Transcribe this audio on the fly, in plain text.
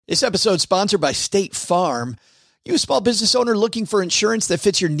This episode is sponsored by State Farm. You a small business owner looking for insurance that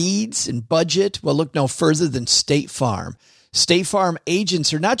fits your needs and budget? Well, look no further than State Farm. State Farm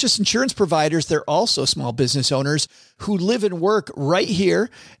agents are not just insurance providers, they're also small business owners who live and work right here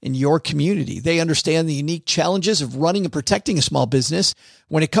in your community. They understand the unique challenges of running and protecting a small business.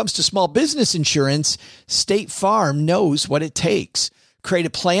 When it comes to small business insurance, State Farm knows what it takes. Create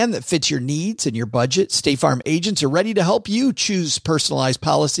a plan that fits your needs and your budget. State Farm agents are ready to help you choose personalized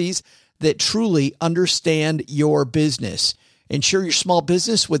policies that truly understand your business. Insure your small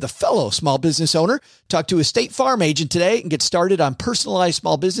business with a fellow small business owner. Talk to a State Farm agent today and get started on personalized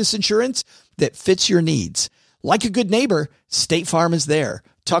small business insurance that fits your needs. Like a good neighbor, State Farm is there.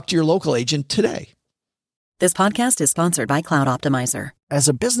 Talk to your local agent today. This podcast is sponsored by Cloud Optimizer. As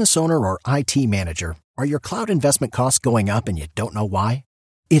a business owner or IT manager, are your cloud investment costs going up and you don't know why?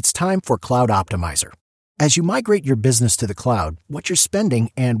 It's time for Cloud Optimizer. As you migrate your business to the cloud, what you're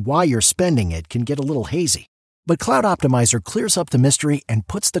spending and why you're spending it can get a little hazy. But Cloud Optimizer clears up the mystery and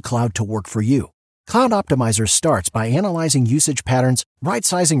puts the cloud to work for you. Cloud Optimizer starts by analyzing usage patterns,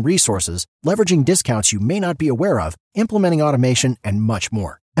 right-sizing resources, leveraging discounts you may not be aware of, implementing automation, and much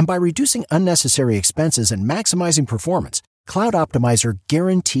more. And by reducing unnecessary expenses and maximizing performance, Cloud Optimizer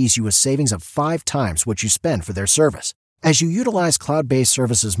guarantees you a savings of 5 times what you spend for their service. As you utilize cloud-based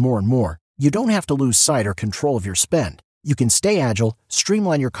services more and more, you don't have to lose sight or control of your spend. You can stay agile,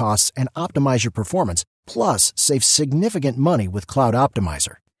 streamline your costs, and optimize your performance, plus save significant money with Cloud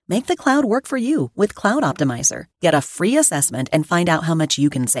Optimizer. Make the cloud work for you with Cloud Optimizer. Get a free assessment and find out how much you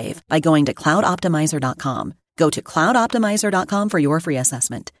can save by going to cloudoptimizer.com. Go to cloudoptimizer.com for your free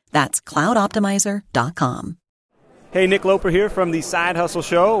assessment. That's cloudoptimizer.com. Hey, Nick Loper here from the Side Hustle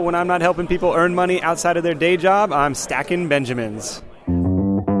Show. When I'm not helping people earn money outside of their day job, I'm stacking Benjamins.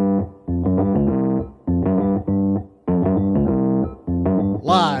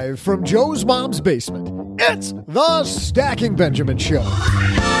 Live from Joe's mom's basement, it's the Stacking Benjamin Show.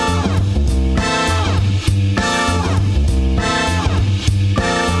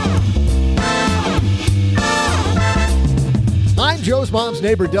 I'm Joe's mom's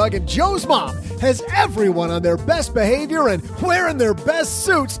neighbor, Doug, and Joe's mom has everyone on their best behavior and wearing their best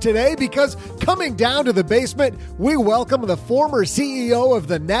suits today because coming down to the basement, we welcome the former CEO of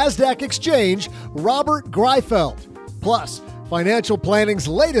the NASDAQ exchange, Robert Greifeld. Plus, Financial Planning's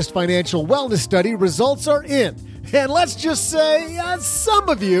latest financial wellness study results are in. And let's just say some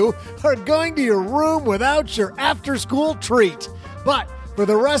of you are going to your room without your after-school treat. But for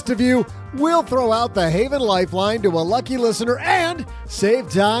the rest of you, we'll throw out the Haven Lifeline to a lucky listener and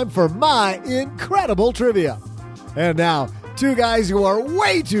save time for my incredible trivia. And now, 2 guys who are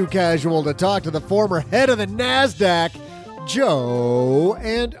way too casual to talk to the former head of the NASDAQ, Joe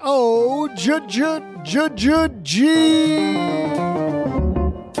and G.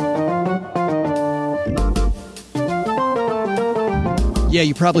 Yeah,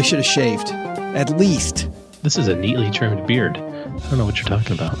 you probably should have shaved. At least. This is a neatly trimmed beard. I don't know what you're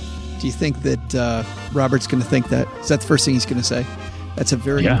talking about. Do you think that Robert's going to think that? Is that the first thing he's going to say? That's a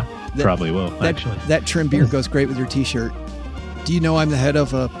very... Yeah, probably will, actually. That trim beard goes great with your T-shirt. Do you know I'm the head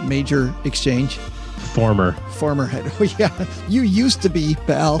of a major exchange? Former head. Oh, yeah. You used to be,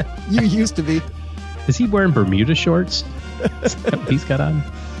 pal. You used to be. Is he wearing Bermuda shorts? Is that what he's got on?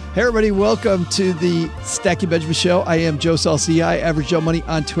 Hey, everybody. Welcome to the Stacking Benjamin Show. I am Joe Salci, Average Joe Money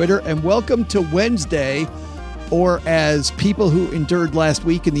on Twitter. And welcome to Wednesday, or as people who endured last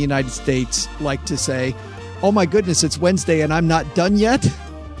week in the United States like to say, oh my goodness, it's Wednesday and I'm not done yet.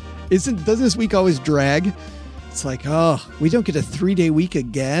 Doesn't this week always drag? It's like, oh, we don't get a 3-day week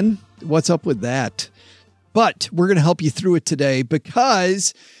again. What's up with that? But we're going to help you through it today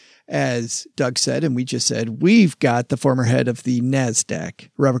because, as Doug said, and we just said, we've got the former head of the NASDAQ,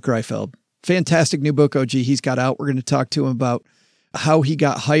 Robert Greifeld. Fantastic new book, OG, he's got out. We're going to talk to him about how he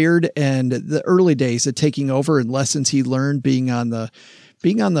got hired and the early days of taking over and lessons he learned being on the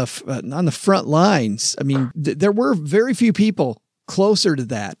front lines. I mean, there were very few people closer to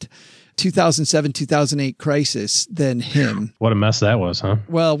that 2007, 2008 crisis than him. What a mess that was, huh?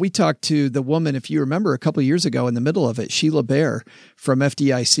 Well, we talked to the woman, if you remember, a couple of years ago in the middle of it, Sheila Bair from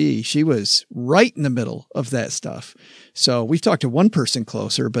FDIC. She was right in the middle of that stuff. So we've talked to one person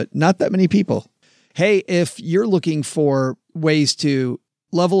closer, but not that many people. Hey, if you're looking for ways to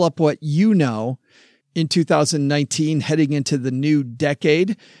level up what you know in 2019, heading into the new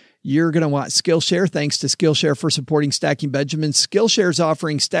decade, you're going to want Skillshare. Thanks to Skillshare for supporting Stacking Benjamin. Skillshare is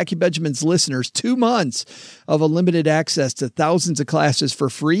offering Stacking Benjamin's listeners 2 months of unlimited access to thousands of classes for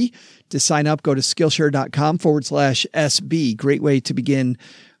free. To sign up, go to Skillshare.com/SB. Great way to begin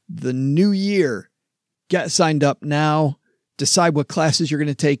the new year. Get signed up now decide what classes you're going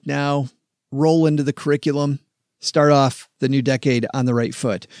to take now, roll into the curriculum, start off the new decade on the right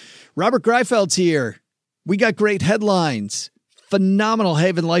foot. Robert Greifeld's here. We got great headlines. Phenomenal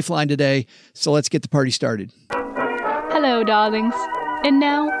Haven Lifeline today. So let's get the party started. Hello, darlings. And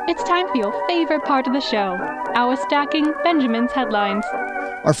now it's time for your favorite part of the show, our Stacking Benjamin's Headlines.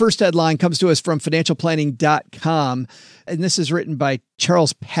 Our first headline comes to us from financialplanning.com, and this is written by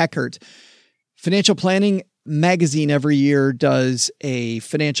Charles Packert. Financial Planning magazine every year does a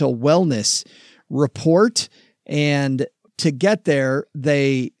financial wellness report, and to get there,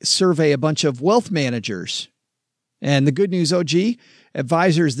 they survey a bunch of wealth managers. And the good news, OG,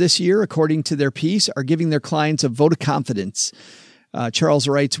 advisors this year, according to their piece, are giving their clients a vote of confidence. Charles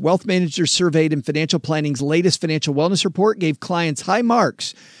writes, wealth managers surveyed in Financial Planning's latest financial wellness report gave clients high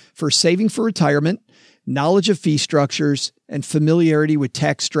marks for saving for retirement, knowledge of fee structures, and familiarity with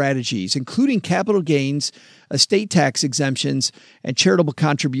tax strategies, including capital gains, estate tax exemptions, and charitable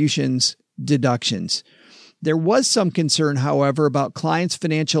contributions deductions. There was some concern, however, about clients'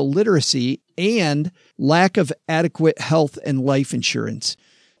 financial literacy and lack of adequate health and life insurance.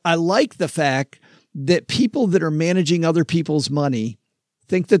 I like the fact that people that are managing other people's money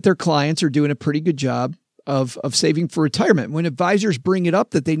think that their clients are doing a pretty good job of saving for retirement. When advisors bring it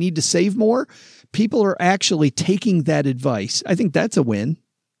up that they need to save more, people are actually taking that advice. I think that's a win.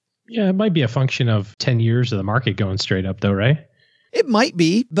 Yeah, it might be a function of 10 years of the market going straight up though, right? It might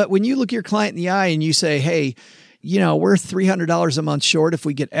be, but when you look your client in the eye and you say, hey, we're $300 a month short if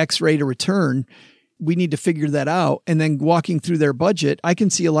we get X rate of return, we need to figure that out. And then walking through their budget, I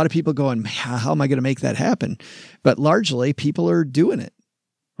can see a lot of people going, how am I going to make that happen? But largely people are doing it.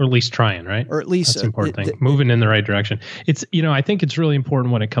 Or at least trying, right? Or at least that's the important thing. Moving in the right direction. It's, I think it's really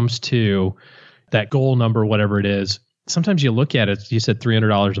important when it comes to that goal number, whatever it is. Sometimes you look at it, you said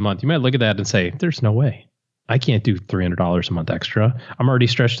 $300 a month. You might look at that and say, there's no way. I can't do $300 a month extra. I'm already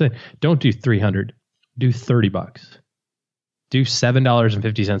stretched thin. Don't do $300. Do $30. Do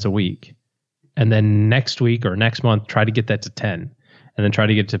 $7.50 a week. And then next week or next month, try to get that to 10 and then try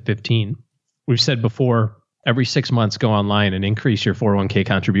to get to 15. We've said before, every 6 months, go online and increase your 401k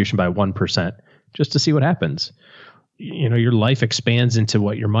contribution by 1% just to see what happens. Your life expands into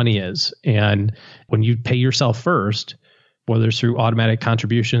what your money is. And when you pay yourself first, whether it's through automatic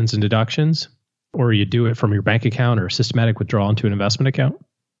contributions and deductions, or you do it from your bank account or a systematic withdrawal into an investment account,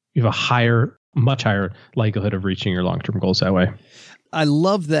 you have a much higher likelihood of reaching your long-term goals that way. I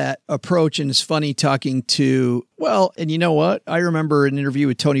love that approach. And it's funny talking to, and you know what? I remember an interview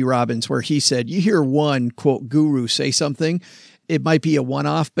with Tony Robbins where he said, you hear one, quote, guru say something, it might be a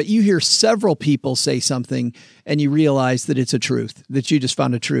one-off, but you hear several people say something and you realize that it's a truth, that you just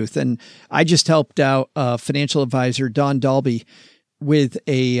found a truth. And I just helped out financial advisor Dawn Dalby with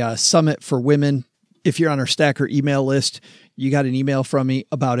a summit for women. If you're on our Stacker email list, you got an email from me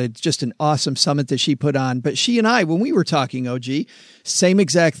about it. Just an awesome summit that she put on. But she and I, when we were talking, OG, same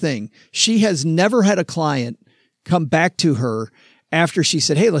exact thing. She has never had a client come back to her after she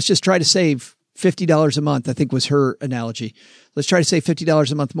said, hey, let's just try to save $50 a month, I think was her analogy. Let's try to save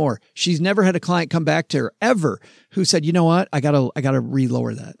 $50 a month more. She's never had a client come back to her ever who said, you know what? I gotta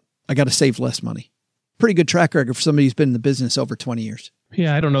re-lower that. I got to save less money. Pretty good track record for somebody who's been in the business over 20 years.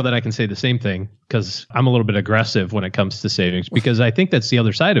 Yeah, I don't know that I can say the same thing because I'm a little bit aggressive when it comes to savings because I think that's the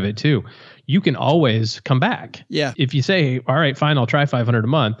other side of it too. You can always come back. Yeah. If you say, all right, fine, I'll try 500 a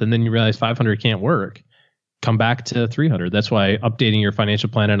month, and then you realize 500 can't work, come back to 300. That's why updating your financial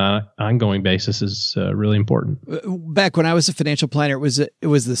plan on an ongoing basis is really important. Back when I was a financial planner, it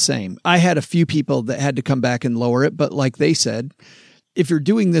was the same. I had a few people that had to come back and lower it, but like they said, if you're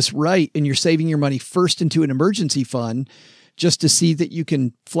doing this right and you're saving your money first into an emergency fund, just to see that you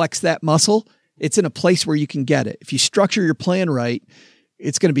can flex that muscle, it's in a place where you can get it. If you structure your plan right,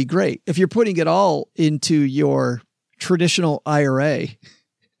 it's going to be great. If you're putting it all into your traditional IRA,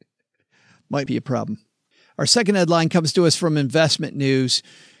 might be a problem. Our second headline comes to us from Investment News.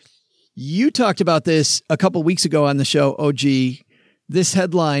 You talked about this a couple weeks ago on the show, OG. This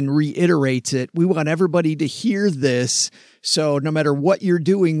headline reiterates it. We want everybody to hear this. So no matter what you're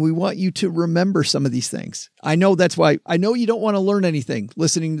doing, we want you to remember some of these things. I know that's why. I know you don't want to learn anything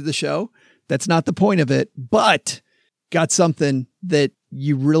listening to the show. That's not the point of it, but got something that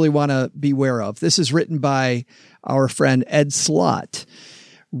you really want to be aware of. This is written by our friend Ed Slott.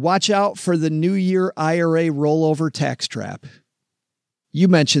 Watch out for the New Year IRA rollover tax trap. You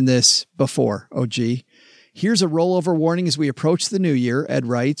mentioned this before, OG. Here's a rollover warning as we approach the new year, Ed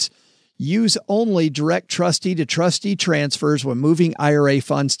writes. Use only direct trustee-to-trustee transfers when moving IRA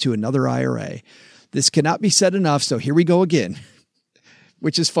funds to another IRA. This cannot be said enough, so here we go again,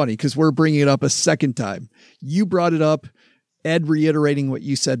 which is funny because we're bringing it up a second time. You brought it up Ed reiterating what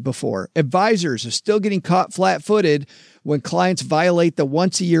you said before. Advisors are still getting caught flat-footed when clients violate the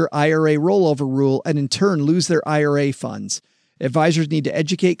once-a-year IRA rollover rule and in turn lose their IRA funds. Advisors need to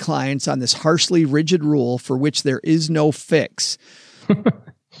educate clients on this harshly rigid rule for which there is no fix.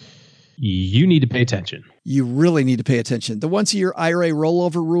 You need to pay attention. You really need to pay attention. The once-a-year IRA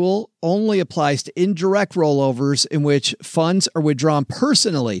rollover rule only applies to indirect rollovers in which funds are withdrawn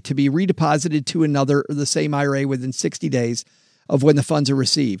personally to be redeposited to another or the same IRA within 60 days of when the funds are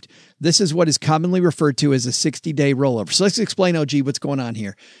received. This is what is commonly referred to as a 60-day rollover. So let's explain, OG, what's going on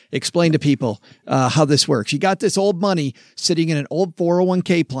here. Explain to people how this works. You got this old money sitting in an old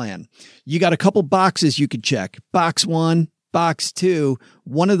 401k plan. You got a couple boxes you could check. Box 1, Box 2,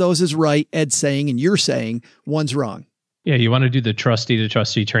 one of those is right, Ed's saying, and you're saying one's wrong. Yeah, you want to do the trustee to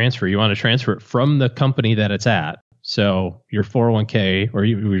trustee transfer. You want to transfer it from the company that it's at. So your 401k, or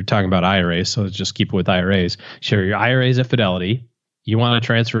we were talking about IRAs, so let's just keep it with IRAs. Sure, your IRAs at Fidelity. You want to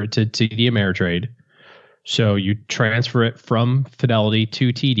transfer it to TD Ameritrade. So you transfer it from Fidelity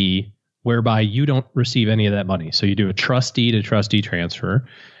to TD, whereby you don't receive any of that money. So you do a trustee to trustee transfer.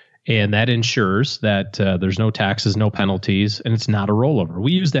 And that ensures that there's no taxes, no penalties, and it's not a rollover.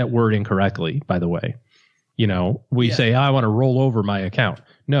 We use that word incorrectly, by the way. We say, I want to roll over my account.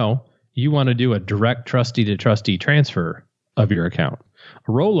 No, you want to do a direct trustee to trustee transfer of your account.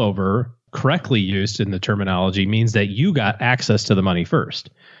 A rollover, correctly used in the terminology, means that you got access to the money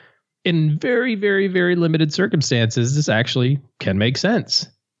first. In very, very, very limited circumstances, this actually can make sense.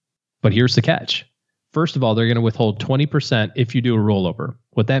 But here's the catch. First of all, they're going to withhold 20% if you do a rollover.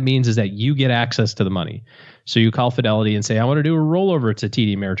 What that means is that you get access to the money. So you call Fidelity and say, I want to do a rollover to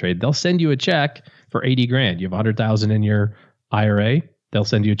TD Ameritrade. They'll send you a check for $80,000. You have $100,000 in your IRA. They'll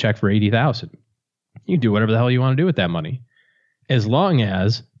send you a check for $80,000. You can do whatever the hell you want to do with that money. As long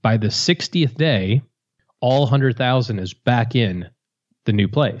as by the 60th day, all $100,000 is back in the new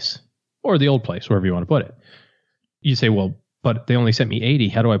place or the old place, wherever you want to put it. You say, well, but they only sent me 80.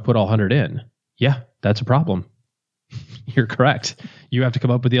 How do I put all 100 in? Yeah, that's a problem. You're correct. You have to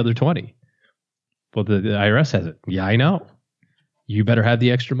come up with the other 20. Well, the IRS has it. Yeah, I know. You better have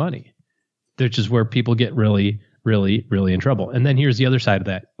the extra money. Which is where people get really, really, really in trouble. And then here's the other side of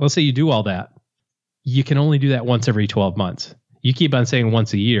that. Let's say you do all that. You can only do that once every 12 months. You keep on saying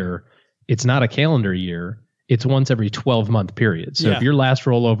once a year. It's not a calendar year. It's once every 12-month period. So if your last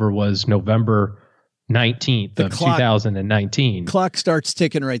rollover was November 19th of 2019. Clock starts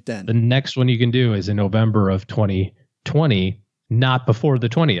ticking right then. The next one you can do is in November of 2020, not before the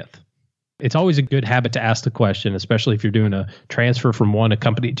 20th. It's always a good habit to ask the question, especially if you're doing a transfer from one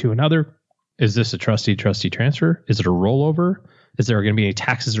company to another. Is this a trustee transfer? Is it a rollover? Is there going to be any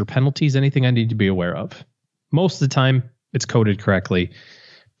taxes or penalties? Anything I need to be aware of? Most of the time, it's coded correctly.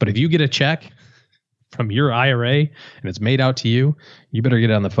 But if you get a check from your IRA and it's made out to you, you better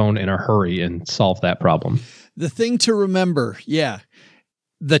get on the phone in a hurry and solve that problem. The thing to remember,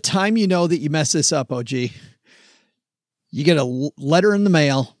 the time you know that you mess this up, OG, you get a letter in the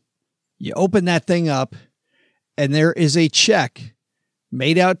mail, you open that thing up, and there is a check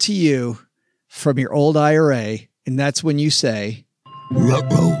made out to you from your old IRA, and that's when you say,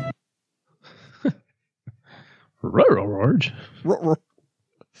 ruh-roh.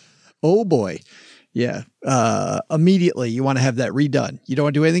 Oh boy. Yeah. Immediately you want to have that redone. You don't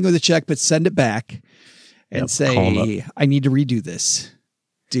want to do anything with the check, but send it back and say, I need to redo this.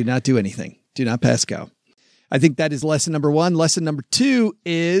 Do not do anything. Do not pass go. I think that is lesson number 1. Lesson number 2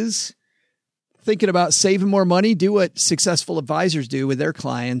 is thinking about saving more money. Do what successful advisors do with their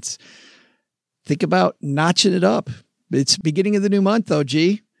clients. Think about notching it up. It's beginning of the new month, though,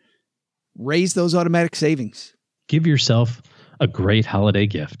 G. Raise those automatic savings. Give yourself a great holiday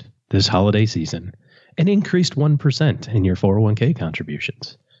gift this holiday season and increased 1% in your 401k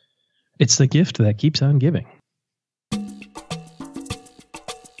contributions. It's the gift that keeps on giving.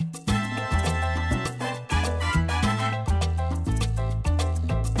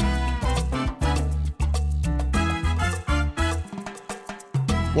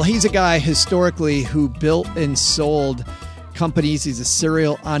 Well, he's a guy historically who built and sold companies. He's a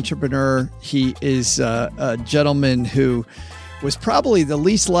serial entrepreneur. He is a gentleman who was probably the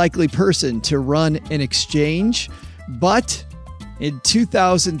least likely person to run an exchange. But in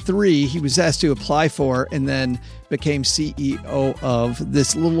 2003, he was asked to apply for and then became CEO of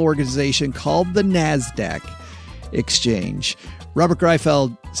this little organization called the NASDAQ exchange. Robert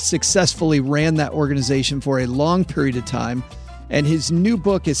Greifeld successfully ran that organization for a long period of time. And his new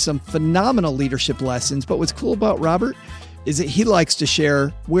book is some phenomenal leadership lessons. But what's cool about Robert is that he likes to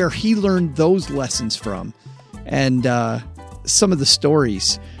share where he learned those lessons from. And some of the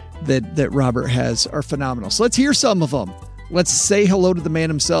stories that Robert has are phenomenal. So let's hear some of them. Let's say hello to the man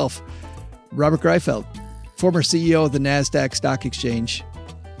himself, Robert Greifeld, former CEO of the NASDAQ Stock Exchange,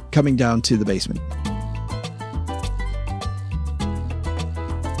 coming down to the basement.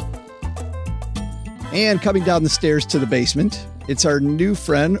 And coming down the stairs to the basement, it's our new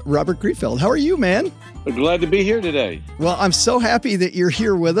friend, Robert Greifeld. How are you, man? I'm glad to be here today. Well, I'm so happy that you're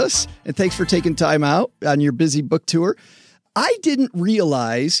here with us, and thanks for taking time out on your busy book tour. I didn't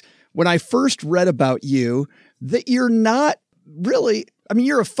realize when I first read about you that you're not really, I mean,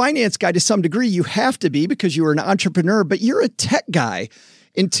 you're a finance guy to some degree. You have to be because you were an entrepreneur, but you're a tech guy.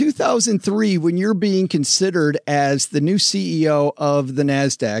 In 2003, when you're being considered as the new CEO of the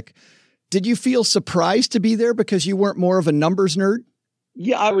NASDAQ, did you feel surprised to be there because you weren't more of a numbers nerd?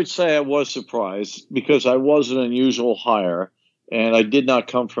 Yeah, I would say I was surprised because I was an unusual hire and I did not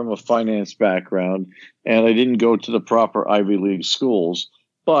come from a finance background and I didn't go to the proper Ivy League schools.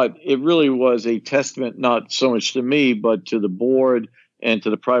 But it really was a testament not so much to me, but to the board and to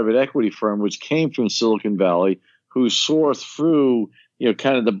the private equity firm, which came from Silicon Valley, who saw through,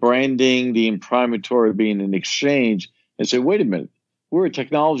 kind of the branding, the imprimatur being an exchange and said, wait a minute. We're a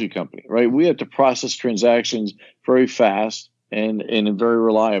technology company, right? We have to process transactions very fast and very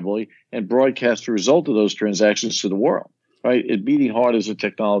reliably and broadcast the result of those transactions to the world, right? It beating hard as a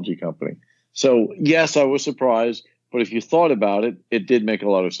technology company. So, yes, I was surprised, but if you thought about it, it did make a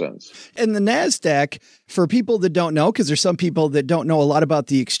lot of sense. And the NASDAQ, for people that don't know, because there's some people that don't know a lot about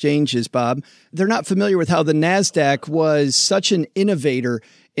the exchanges, Bob, they're not familiar with how the NASDAQ was such an innovator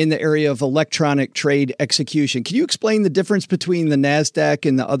in the area of electronic trade execution. Can you explain the difference between the NASDAQ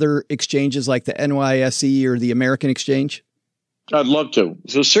and the other exchanges like the NYSE or the American Exchange? I'd love to.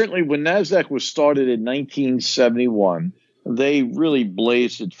 So certainly when NASDAQ was started in 1971, they really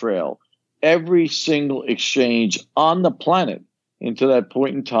blazed a trail. Every single exchange on the planet into that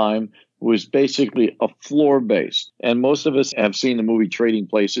point in time was basically a floor-based. And most of us have seen the movie Trading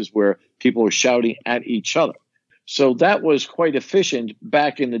Places where people are shouting at each other. So that was quite efficient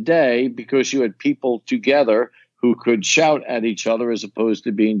back in the day because you had people together who could shout at each other as opposed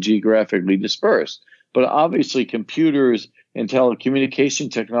to being geographically dispersed. But obviously computers and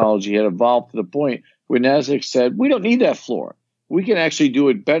telecommunication technology had evolved to the point where NASDAQ said, we don't need that floor. We can actually do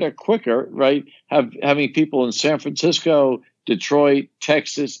it better, quicker, right? Having people in San Francisco, Detroit,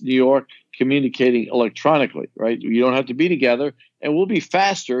 Texas, New York communicating electronically, right? You don't have to be together, and we'll be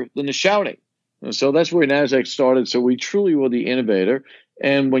faster than the shouting. And so that's where NASDAQ started. So we truly were the innovator.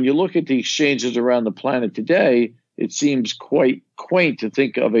 And when you look at the exchanges around the planet today, it seems quite quaint to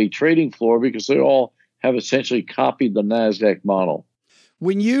think of a trading floor because they all have essentially copied the NASDAQ model.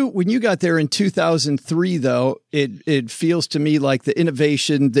 When you got there in 2003, though, it feels to me like the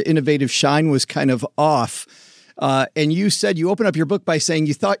innovative shine was kind of off. And you said you opened up your book by saying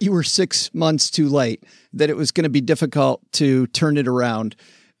you thought you were 6 months too late, that it was going to be difficult to turn it around.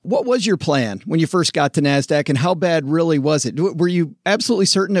 What was your plan when you first got to NASDAQ, and how bad really was it? Were you absolutely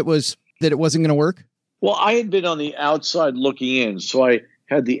certain that it wasn't going to work? Well, I had been on the outside looking in, so I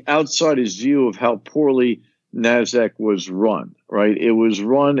had the outsider's view of how poorly NASDAQ was run, right? It was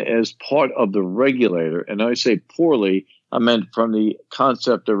run as part of the regulator. And I say poorly, I meant from the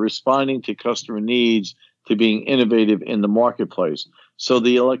concept of responding to customer needs to being innovative in the marketplace. So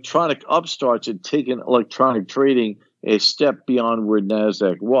the electronic upstarts had taken electronic trading a step beyond where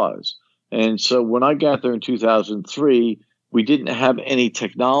NASDAQ was. And so when I got there in 2003, we didn't have any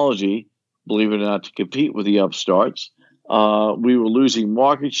technology, believe it or not, to compete with the upstarts. We were losing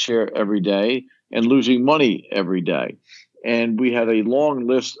market share every day and losing money every day. And we had a long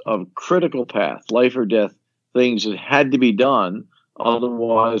list of critical path, life or death things that had to be done.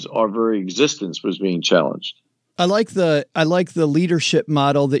 Otherwise, our very existence was being challenged. I like the leadership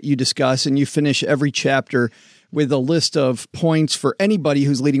model that you discuss, and you finish every chapter with a list of points for anybody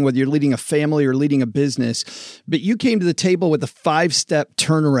who's leading, whether you're leading a family or leading a business. But you came to the table with a 5-step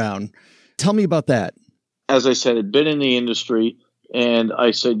turnaround. Tell me about that. As I said, I'd been in the industry, and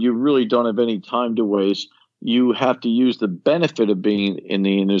I said, you really don't have any time to waste. You have to use the benefit of being in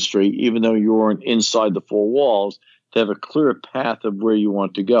the industry, even though you weren't inside the four walls, to have a clear path of where you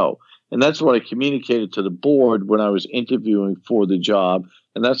want to go. And that's what I communicated to the board when I was interviewing for the job.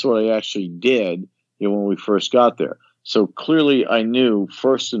 And that's what I actually did when we first got there. So clearly I knew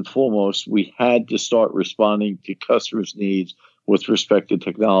first and foremost, we had to start responding to customers' needs with respect to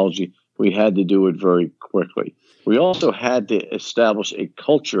technology. We had to do it very quickly. We also had to establish a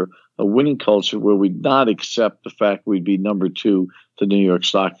culture, a winning culture, where we'd not accept the fact we'd be number 2 to the New York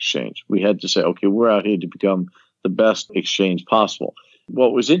Stock Exchange. We had to say, okay, we're out here to become the best exchange possible.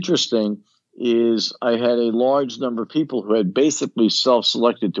 What was interesting is I had a large number of people who had basically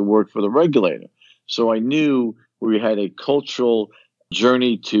self-selected to work for the regulator. So I knew We had a cultural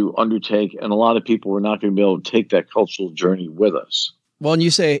journey to undertake, and a lot of people were not going to be able to take that cultural journey with us. Well, when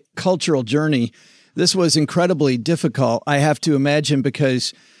you say cultural journey, this was incredibly difficult, I have to imagine,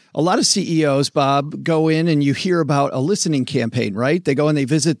 because a lot of CEOs, Bob, go in and you hear about a listening campaign, right? They go and they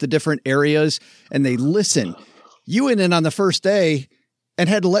visit the different areas and they listen. You went in on the first day and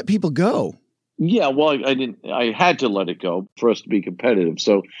had to let people go. Yeah, well, I had to let it go for us to be competitive.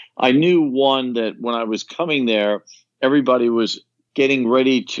 So I knew, one, that when I was coming there, everybody was getting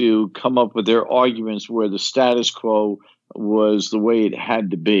ready to come up with their arguments where the status quo was the way it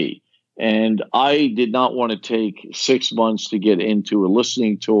had to be. And I did not want to take 6 months to get into a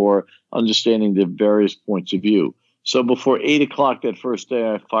listening tour, understanding the various points of view. So before 8 o'clock that first day,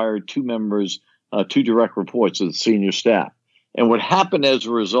 I fired 2 members, 2 direct reports of the senior staff. And what happened as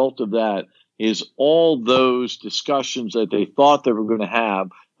a result of that is all those discussions that they thought they were going to have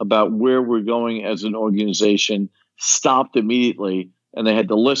about where we're going as an organization stopped immediately, and they had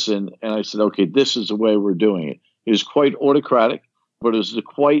to listen. And I said, okay, this is the way we're doing it. It was quite autocratic, but it was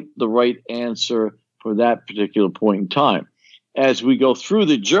quite the right answer for that particular point in time. As we go through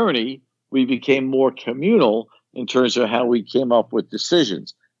the journey, we became more communal in terms of how we came up with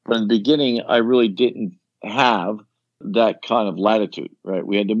decisions. But in the beginning, I really didn't have that kind of latitude, right?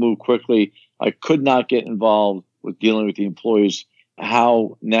 We had to move quickly. I could not get involved with dealing with the employees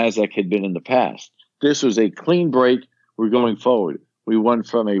how NASDAQ had been in the past. This was a clean break. We're going forward. We went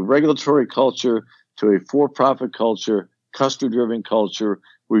from a regulatory culture to a for-profit culture, customer-driven culture.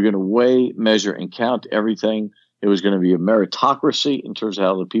 We're going to weigh, measure, and count everything. It was going to be a meritocracy in terms of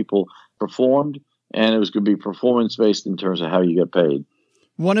how the people performed, and it was going to be performance-based in terms of how you get paid.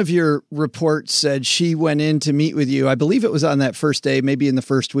 One of your reports said she went in to meet with you. I believe it was on that first day, maybe in the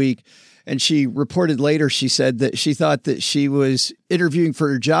first week. And she reported later, she said that she thought that she was interviewing for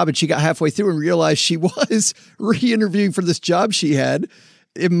her job, and she got halfway through and realized she was re-interviewing for this job she had.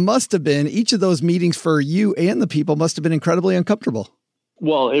 It must have been, each of those meetings for you and the people must have been incredibly uncomfortable.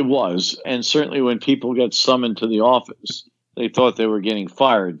 Well, it was. And certainly when people get summoned to the office, they thought they were getting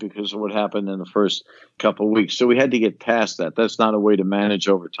fired because of what happened in the first couple of weeks. So we had to get past that. That's not a way to manage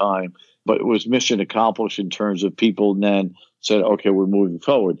over time, but it was mission accomplished in terms of people then said, okay, we're moving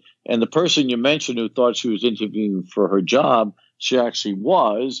forward. And the person you mentioned who thought she was interviewing for her job, she actually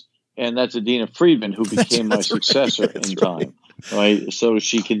was. And that's Adina Friedman, who became my successor in time. Right. So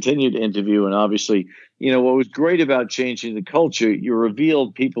she continued to interview. And obviously, what was great about changing the culture, you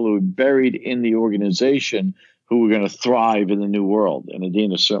revealed people who were buried in the organization who were going to thrive in the new world. And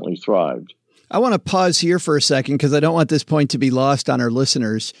Adina certainly thrived. I want to pause here for a second because I don't want this point to be lost on our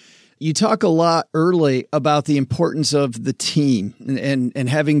listeners. You talk a lot early about the importance of the team and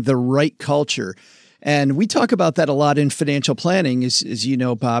having the right culture. And we talk about that a lot in financial planning, as you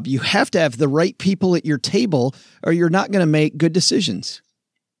know, Bob. You have to have the right people at your table or you're not going to make good decisions.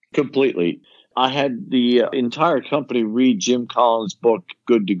 Completely. I had the entire company read Jim Collins' book,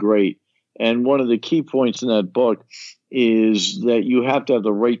 Good to Great. And one of the key points in that book is that you have to have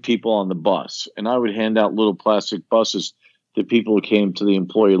the right people on the bus. And I would hand out little plastic buses to people who came to the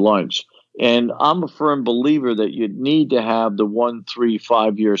employee lunch. And I'm a firm believer that you need to have the 1, 3,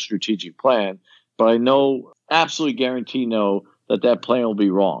 5 year strategic plan. But I know, absolutely guarantee that plan will be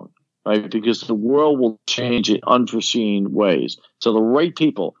wrong, right? Because the world will change in unforeseen ways. So the right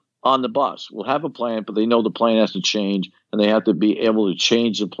people on the bus will have a plan, but they know the plan has to change and they have to be able to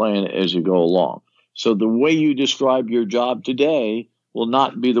change the plan as you go along. So the way you describe your job today will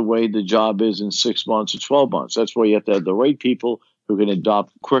not be the way the job is in 6 months or 12 months. That's why you have to have the right people who can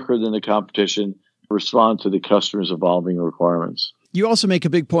adopt quicker than the competition, respond to the customer's evolving requirements. You also make a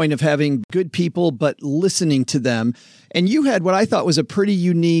big point of having good people, but listening to them. And you had what I thought was a pretty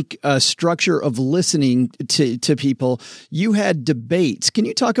unique structure of listening to people. You had debates. Can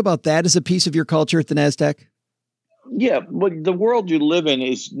you talk about that as a piece of your culture at the NASDAQ? Yeah, but the world you live in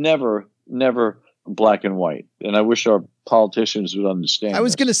is never black and white. And I wish our politicians would understand. I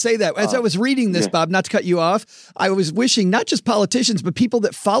was going to say that as I was reading this, Bob, not to cut you off. I was wishing not just politicians, but people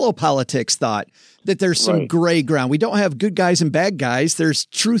that follow politics thought that there's some gray ground. We don't have good guys and bad guys. There's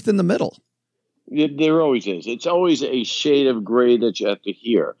truth in the middle. There always is. It's always a shade of gray that you have to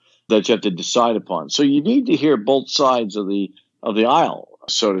hear, that you have to decide upon. So you need to hear both sides of the aisle,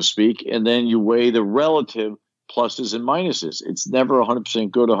 so to speak, and then you weigh the relative pluses and minuses. It's never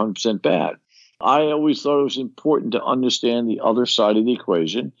 100% good, 100% bad. I always thought it was important to understand the other side of the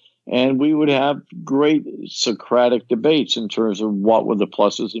equation, and we would have great Socratic debates in terms of what were the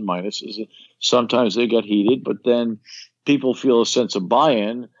pluses and minuses. Sometimes they got heated, but then people feel a sense of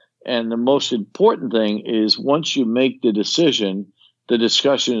buy-in, and the most important thing is once you make the decision, the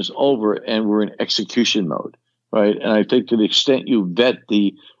discussion is over and we're in execution mode. right? And I think to the extent you vet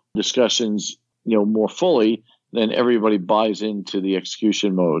the discussions, more fully, then everybody buys into the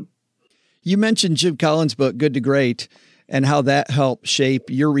execution mode. You mentioned Jim Collins' book, Good to Great, and how that helped shape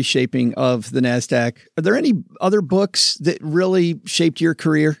your reshaping of the NASDAQ. Are there any other books that really shaped your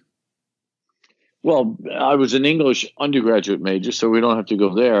career? Well, I was an English undergraduate major, so we don't have to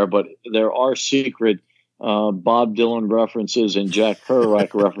go there, but there are secret Bob Dylan references and Jack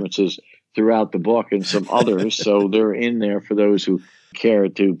Kerouac references throughout the book and some others. So they're in there for those who care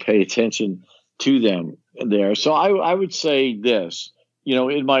to pay attention to them there. So I would say this,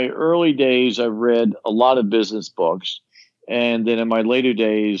 in my early days, I read a lot of business books. And then in my later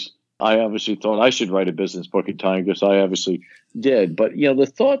days, I obviously thought I should write a business book in time, because I obviously did. But, the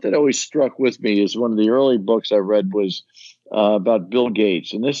thought that always struck with me is one of the early books I read was about Bill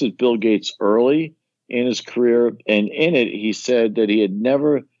Gates. And this is Bill Gates early in his career. And in it, he said that he had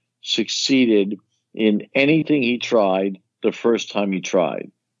never succeeded in anything he tried the first time he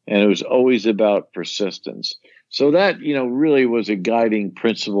tried. And it was always about persistence. So that, really was a guiding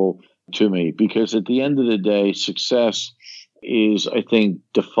principle to me, because at the end of the day, success is, I think,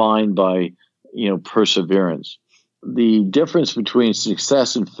 defined by, perseverance. The difference between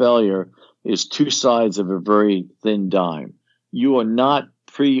success and failure is two sides of a very thin dime. You are not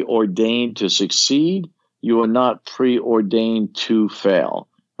preordained to succeed. You are not preordained to fail,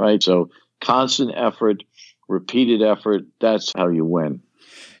 right? So constant effort, repeated effort, that's how you win.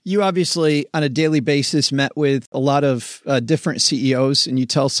 You obviously, on a daily basis, met with a lot of different CEOs, and you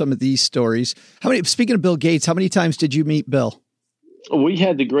tell some of these stories. Speaking of Bill Gates, how many times did you meet Bill? We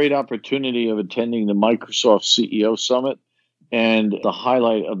had the great opportunity of attending the Microsoft CEO Summit, and the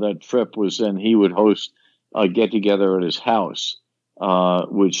highlight of that trip was then he would host a get-together at his house,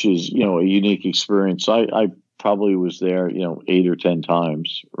 which is, a unique experience. I probably was there, 8 or 10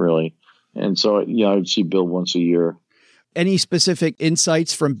 times, really. And so, I would see Bill once a year. Any specific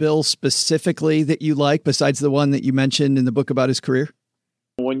insights from Bill specifically that you like, besides the one that you mentioned in the book about his career?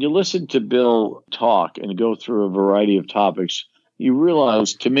 When you listen to Bill talk and go through a variety of topics, you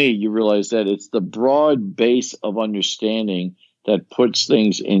realize that it's the broad base of understanding that puts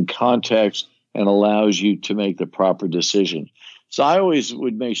things in context and allows you to make the proper decision. So I always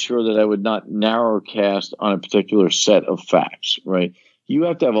would make sure that I would not narrowcast on a particular set of facts, right? You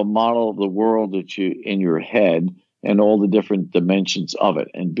have to have a model of the world that you in your head and all the different dimensions of it.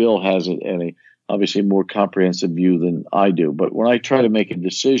 And Bill has it in a obviously more comprehensive view than I do. But when I try to make a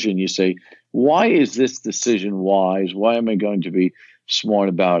decision, you say, why is this decision wise? Why am I going to be smart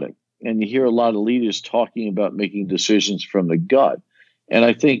about it? And you hear a lot of leaders talking about making decisions from the gut. And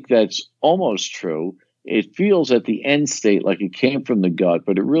I think that's almost true. It feels at the end state like it came from the gut,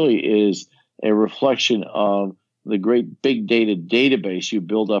 but it really is a reflection of the great big data database you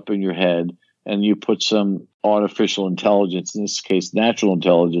build up in your head, and you put some artificial intelligence, in this case, natural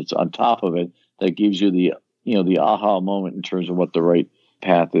intelligence, on top of it that gives you the aha moment in terms of what the right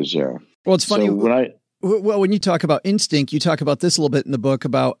path is there. Well, it's funny. So when you talk about instinct, you talk about this a little bit in the book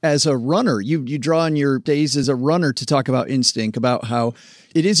about as a runner, you draw on your days as a runner to talk about instinct, about how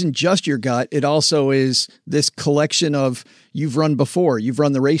it isn't just your gut. It also is this collection of you've run before, you've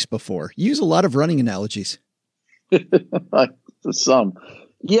run the race before. You use a lot of running analogies. Some.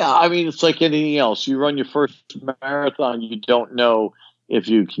 Yeah, I mean, it's like anything else. You run your first marathon, you don't know if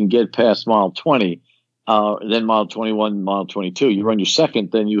you can get past mile 20, then mile 21, mile 22. You run your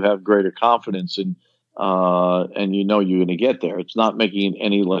second, then you have greater confidence and you know you're going to get there. It's not making it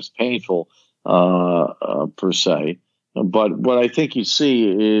any less painful per se. But what I think you see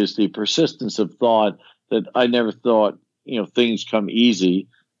is the persistence of thought that I never thought, things come easy.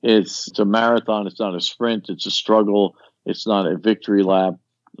 It's a marathon. It's not a sprint. It's a struggle. It's not a victory lap.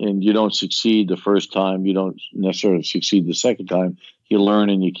 And you don't succeed the first time. You don't necessarily succeed the second time. You learn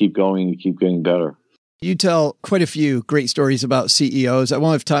and you keep going. You keep getting better. You tell quite a few great stories about CEOs. I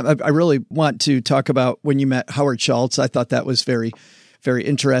won't have time. I really want to talk about when you met Howard Schultz. I thought that was very, very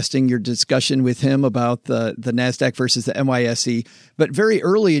interesting, your discussion with him about the NASDAQ versus the NYSE. But very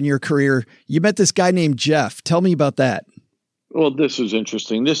early in your career, you met this guy named Jeff. Tell me about that. Well, this was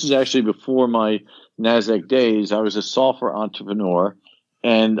interesting. This is actually before my NASDAQ days. I was a software entrepreneur,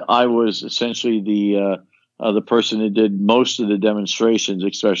 and I was essentially the person that did most of the demonstrations,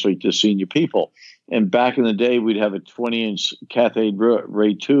 especially to senior people. And back in the day, we'd have a 20-inch cathode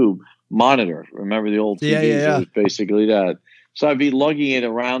ray tube monitor. Remember the old TVs? Yeah. It was basically that. So I'd be lugging it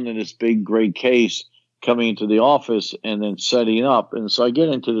around in this big gray case, coming into the office and then setting up. And so I get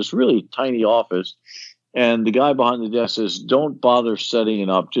into this really tiny office, and the guy behind the desk says, "Don't bother setting it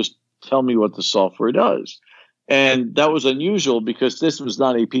up. Just tell me what the software does." And that was unusual because this was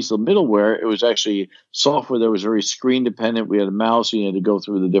not a piece of middleware. It was actually software that was very screen dependent. We had a mouse, and you had to go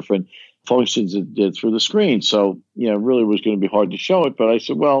through the different functions it did through the screen. So, it really was going to be hard to show it. But I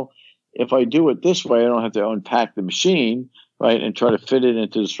said, well, if I do it this way, I don't have to unpack the machine, right, and try to fit it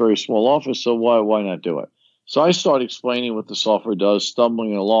into this very small office. So why not do it? So I started explaining what the software does,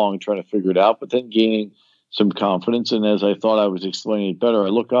 stumbling along, trying to figure it out, but then gaining some confidence. And as I thought I was explaining it better, I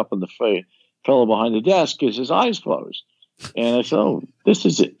look up and the fellow behind the desk has his eyes closed. And I said, oh, this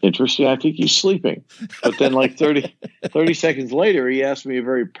is interesting. I think he's sleeping. But then like 30 seconds later, he asked me a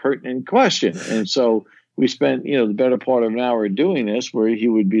very pertinent question. And so we spent, the better part of an hour doing this, where he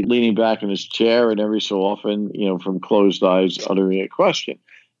would be leaning back in his chair and every so often, from closed eyes, uttering a question.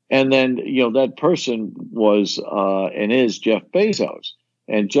 And then, that person was and is Jeff Bezos.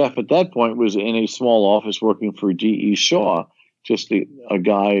 And Jeff at that point was in a small office working for G.E. Shaw, just a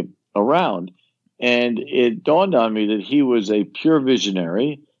guy around. And it dawned on me that he was a pure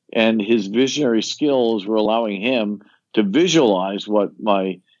visionary, and his visionary skills were allowing him to visualize what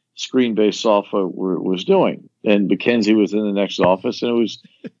my screen-based software was doing. And Mackenzie was in the next office, and it was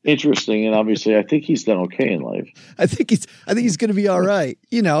interesting. And obviously, I think he's done okay in life. I think he's going to be all right.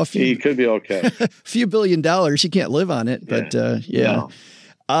 He could be okay. A few $1 billion, you can't live on it, but yeah. No.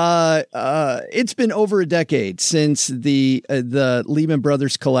 It's been over a decade since the Lehman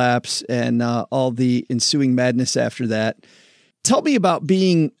Brothers collapse and all the ensuing madness after that. Tell me about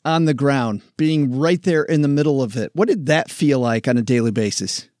being on the ground, being right there in the middle of it. What did that feel like on a daily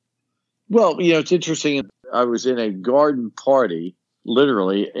basis? Well, it's interesting. I was in a garden party,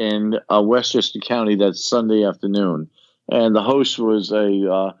 literally, in Westchester County that Sunday afternoon. And the host was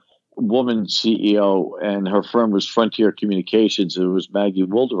a woman CEO, and her firm was Frontier Communications. It was Maggie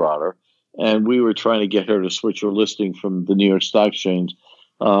Wilderotter. And we were trying to get her to switch her listing from the New York Stock Exchange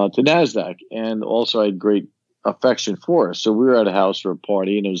to NASDAQ. And also I had great affection for her. So we were at a house for a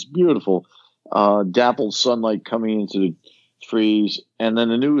party, and it was beautiful, dappled sunlight coming into the trees. And then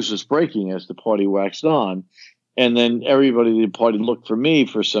the news was breaking as the party waxed on. And then everybody in the party looked for me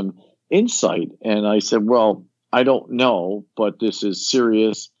for some insight. And I said, well, I don't know, but this is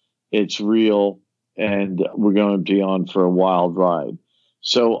serious. It's real, and we're going to be on for a wild ride.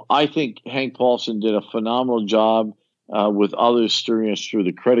 So I think Hank Paulson did a phenomenal job with others steering us through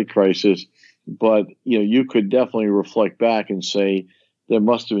the credit crisis. But, you could definitely reflect back and say there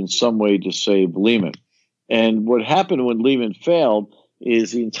must have been some way to save Lehman. And what happened when Lehman failed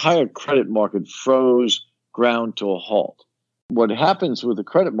is the entire credit market froze, ground to a halt. What happens with the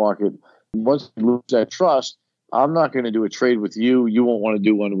credit market, once you lose that trust, I'm not going to do a trade with you. You won't want to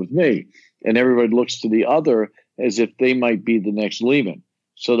do one with me. And everybody looks to the other as if they might be the next Lehman.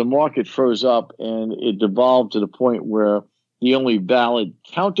 So the market froze up, and it devolved to the point where the only valid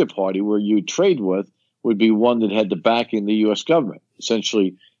counterparty where you trade with would be one that had the backing of the U.S. government.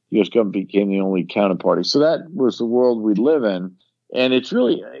 Essentially, the U.S. government became the only counterparty. So that was the world we live in. And it's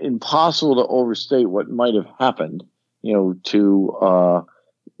really impossible to overstate what might have happened, to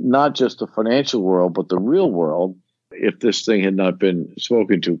not just the financial world, but the real world, if this thing had not been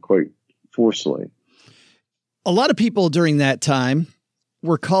spoken to quite forcefully. A lot of people during that time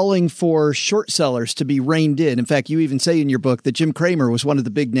were calling for short sellers to be reined in. In fact, you even say in your book that Jim Cramer was one of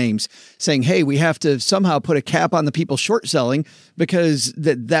the big names saying, hey, we have to somehow put a cap on the people short selling because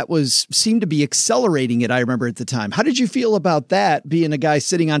that seemed to be accelerating it, I remember at the time. How did you feel about that, being a guy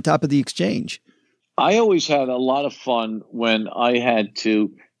sitting on top of the exchange? I always had a lot of fun when I had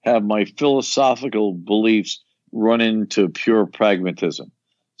to have my philosophical beliefs run into pure pragmatism.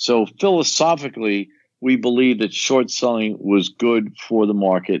 So philosophically, we believe that short selling was good for the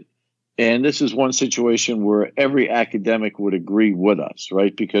market. And this is one situation where every academic would agree with us,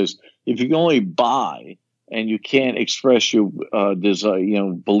 right? Because if you can only buy and you can't express your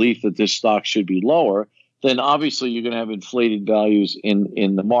belief that this stock should be lower, then obviously you're going to have inflated values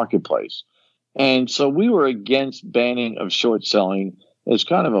in the marketplace. And so we were against banning of short selling as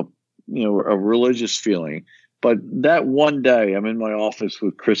kind of a religious feeling. But that one day, I'm in my office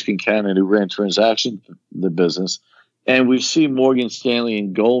with Chris Kincannon, who ran transaction the business, and we see Morgan Stanley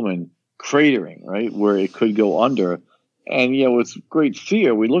and Goldman cratering, right, where it could go under. And, with great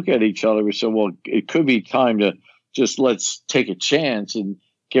fear, we look at each other. We say, well, it could be time to just let's take a chance and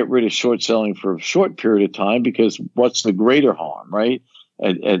get rid of short selling for a short period of time, because what's the greater harm, right,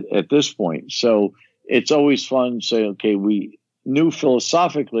 at this point? So it's always fun to say, okay, we knew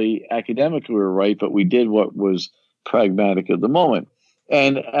philosophically, academically we were right, but we did what was pragmatic at the moment.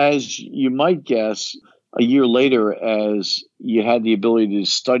 And as you might guess, a year later, as you had the ability to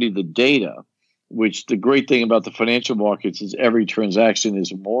study the data, which the great thing about the financial markets is every transaction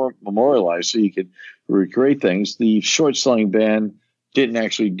is more memorialized, so you can recreate things. The short selling ban didn't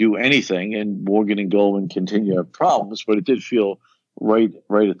actually do anything, and Morgan and Goldman continue to have problems, but it did feel right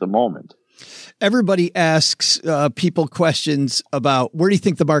at the moment. Everybody asks people questions about where do you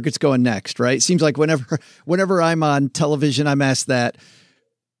think the market's going next, right? It seems like whenever I'm on television, I'm asked that.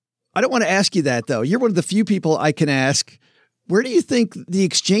 I don't want to ask you that, though. You're one of the few people I can ask, where do you think the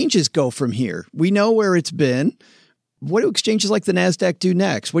exchanges go from here? We know where it's been. What do exchanges like the NASDAQ do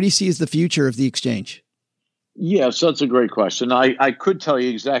next? What do you see as the future of the exchange? Yeah, so that's a great question. I could tell you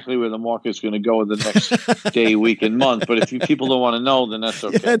exactly where the market's going to go in the next day, week, and month, but if you people don't want to know, then that's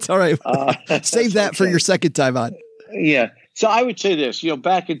okay. Yeah, that's all right. Save that for your second time on. Yeah. So I would say this,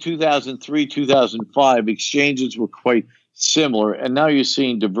 back in 2003, 2005, exchanges were quite similar, and now you're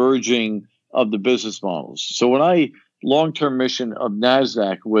seeing diverging of the business models. So long-term mission of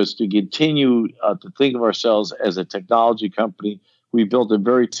NASDAQ was to continue to think of ourselves as a technology company. We built a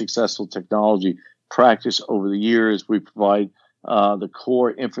very successful technology practice over the years. We provide the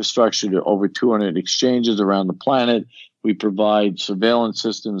core infrastructure to over 200 exchanges around the planet. We provide surveillance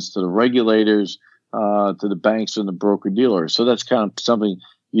systems to the regulators, to the banks and the broker-dealers. So that's kind of something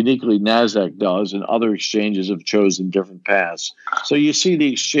uniquely NASDAQ does, and other exchanges have chosen different paths. So you see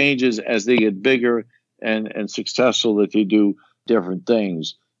the exchanges as they get bigger and successful, that they do different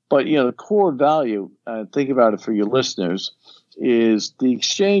things. But, the core value, think about it for your listeners, is the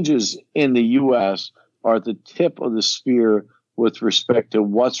exchanges in the U.S. are at the tip of the spear with respect to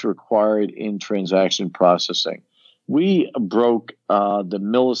what's required in transaction processing. We broke the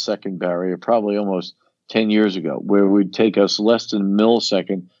millisecond barrier probably almost 10 years ago, where it would take us less than a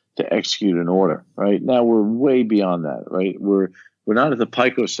millisecond to execute an order. Right now, we're way beyond that. Right, we're not at the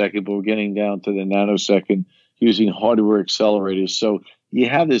picosecond, but we're getting down to the nanosecond using hardware accelerators. So you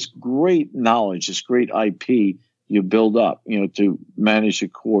have this great knowledge, this great IP you build up, to manage your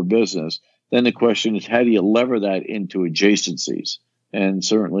core business. Then the question is, how do you lever that into adjacencies? And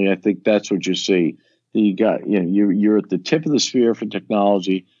certainly, I think that's what you see. You're at the tip of the spear for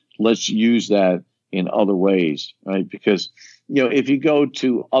technology. Let's use that in other ways, right? Because, if you go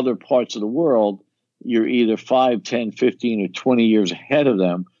to other parts of the world, you're either 5, 10, 15, or 20 years ahead of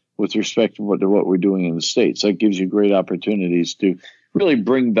them with respect to what we're doing in the States. That gives you great opportunities to really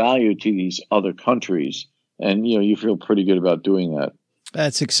bring value to these other countries. And, you feel pretty good about doing that.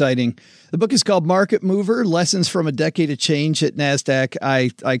 That's exciting. The book is called Market Mover, Lessons from a Decade of Change at NASDAQ.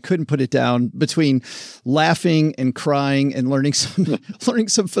 I couldn't put it down. Between laughing and crying and learning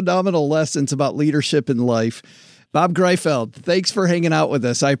some phenomenal lessons about leadership in life. Bob Greifeld, thanks for hanging out with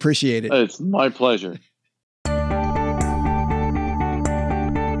us. I appreciate it. It's my pleasure.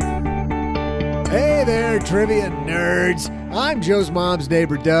 Hey there, trivia nerds. I'm Joe's mom's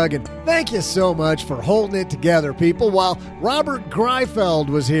neighbor, Doug, and thank you so much for holding it together, people, while Robert Greifeld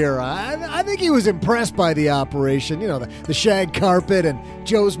was here. I think he was impressed by the operation. The shag carpet and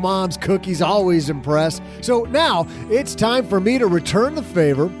Joe's mom's cookies always impress. So now it's time for me to return the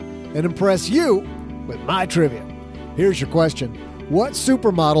favor and impress you with my trivia. Here's your question. What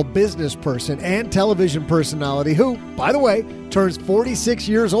supermodel business person and television personality who, by the way, turns 46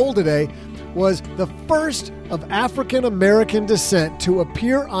 years old today, was the first of African-American descent to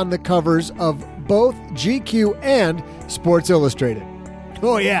appear on the covers of both GQ and Sports Illustrated?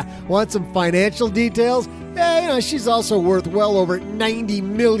 Oh yeah, want some financial details? Yeah, she's also worth well over $90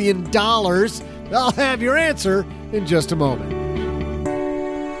 million. I'll have your answer in just a moment.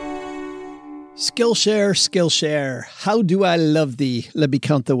 Skillshare. How do I love thee? Let me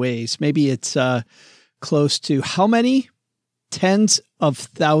count the ways. Maybe it's close to how many? Tens of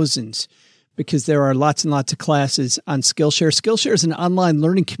thousands. Because there are lots and lots of classes on Skillshare. Skillshare is an online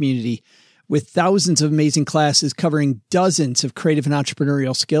learning community with thousands of amazing classes covering dozens of creative and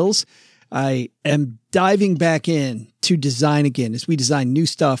entrepreneurial skills. I am diving back in to design again as we design new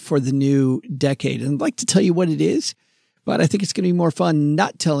stuff for the new decade. And I'd like to tell you what it is, but I think it's going to be more fun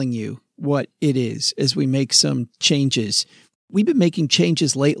not telling you what it is as we make some changes. We've been making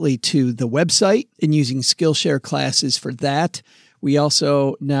changes lately to the website and using Skillshare classes for that. We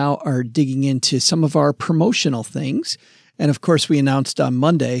also now are digging into some of our promotional things. And of course, we announced on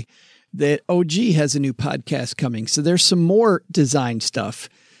Monday that OG has a new podcast coming. So there's some more design stuff.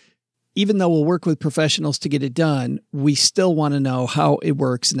 Even though we'll work with professionals to get it done, we still want to know how it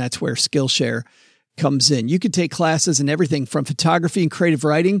works. And that's where Skillshare comes in. You could take classes in everything from photography and creative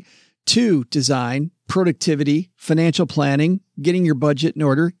writing to design, productivity, financial planning, getting your budget in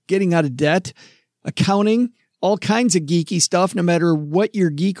order, getting out of debt, accounting, all kinds of geeky stuff, no matter what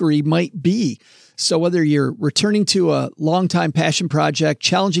your geekery might be. So whether you're returning to a longtime passion project,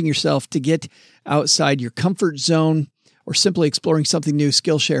 challenging yourself to get outside your comfort zone, or simply exploring something new,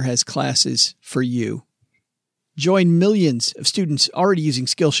 Skillshare has classes for you. Join millions of students already using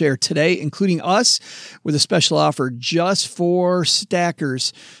Skillshare today, including us, with a special offer just for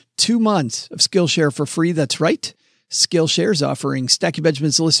stackers. 2 months of Skillshare for free. That's right. Skillshare is offering Stacking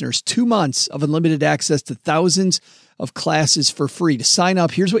Benjamins listeners 2 months of unlimited access to thousands of classes for free. To sign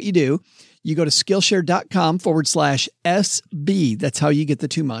up, here's what you do. You go to Skillshare.com/SB. That's how you get the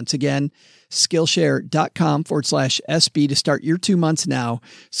 2 months. Again, Skillshare.com/SB to start your 2 months now.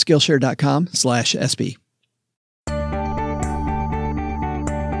 Skillshare.com/SB.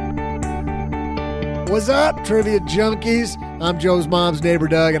 What's up, Trivia Junkies? I'm Joe's mom's neighbor,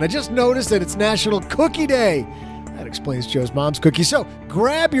 Doug, and I just noticed that it's National Cookie Day. That explains Joe's mom's cookie. So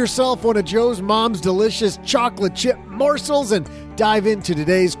grab yourself one of Joe's mom's delicious chocolate chip morsels and dive into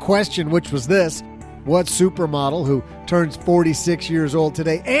today's question, which was this. What supermodel who turns 46 years old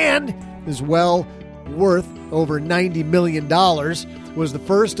today and is well worth over $90 million was the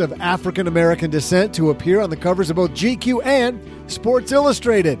first of African-American descent to appear on the covers of both GQ and Sports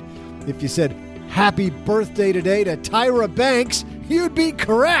Illustrated? If you said happy birthday today to Tyra Banks, you'd be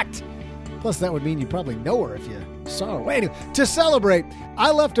correct. Plus, that would mean you probably know her if you saw her. Anyway, to celebrate,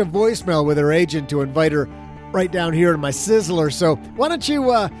 I left a voicemail with her agent to invite her right down here in my Sizzler. So why don't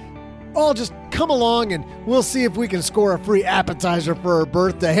you all just come along and we'll see if we can score a free appetizer for her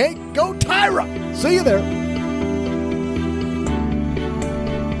birthday. Hey, go Tyra! See you there.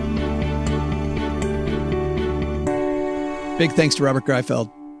 Big thanks to Robert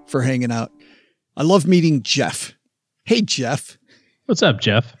Greifeld for hanging out. I love meeting Jeff. Hey, Jeff. What's up,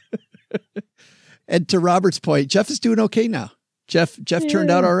 Jeff? And to Robert's point, Jeff is doing okay now. Jeff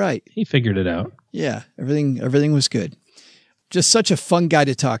turned out all right. He figured it out. Yeah, everything was good. Just such a fun guy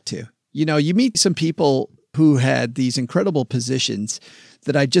to talk to. You know, you meet some people who had these incredible positions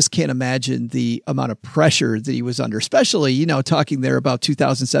that I just can't imagine the amount of pressure that he was under, especially, you know, talking there about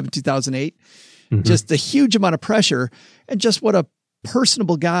 2007, 2008, just the huge amount of pressure and just what a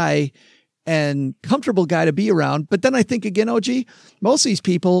personable guy and comfortable guy to be around. But then I think again, OG, most of these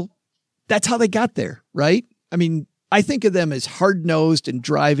people, that's how they got there, right? I mean, I think of them as hard-nosed and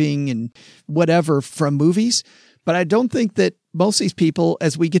driving and whatever from movies, but I don't think that most of these people,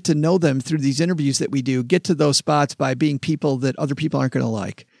 as we get to know them through these interviews that we do, get to those spots by being people that other people aren't going to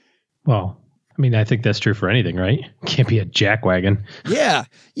like. Well, I mean, I think that's true for anything, right? Can't be a jackwagon. Yeah.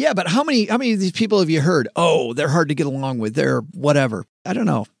 But how many of these people have you heard? Oh, they're hard to get along with. They're whatever. I don't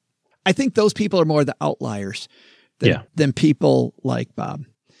know. I think those people are more the outliers than people like Bob.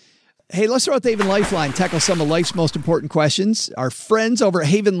 Hey, let's throw out the Haven Lifeline, tackle some of life's most important questions. Our friends over at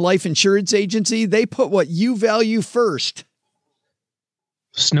Haven Life Insurance Agency, they put what you value first.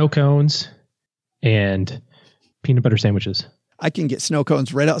 Snow cones and peanut butter sandwiches. I can get snow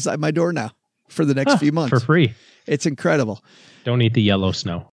cones right outside my door now for the next few months. For free. It's incredible. Don't eat the yellow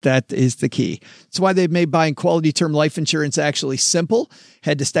snow. That is the key. That's why they've made buying quality term life insurance actually simple.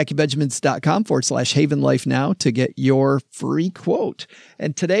 Head to stackingbenjamins.com/Haven Life now to get your free quote.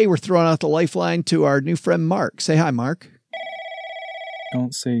 And today we're throwing out the lifeline to our new friend, Mark. Say hi, Mark.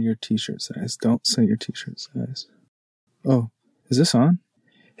 Don't say your t-shirt size. Don't say your t-shirt size. Oh, is this on?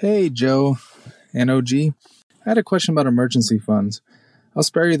 Hey, Joe and OG. I had a question about emergency funds. I'll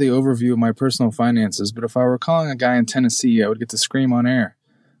spare you the overview of my personal finances, but if I were calling a guy in Tennessee, I would get to scream on air.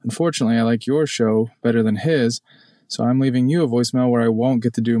 Unfortunately, I like your show better than his, so I'm leaving you a voicemail where I won't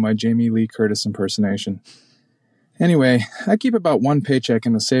get to do my Jamie Lee Curtis impersonation. Anyway, I keep about one paycheck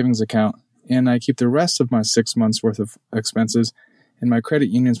in the savings account, and I keep the rest of my 6 months' worth of expenses in my credit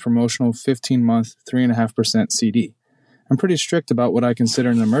union's promotional 15-month 3.5% CD. I'm pretty strict about what I consider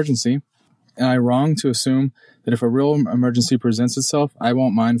an emergency. Am I wrong to assume that if a real emergency presents itself, I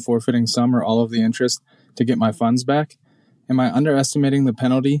won't mind forfeiting some or all of the interest to get my funds back? Am I underestimating the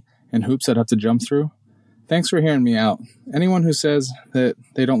penalty and hoops I'd have to jump through? Thanks for hearing me out. Anyone who says that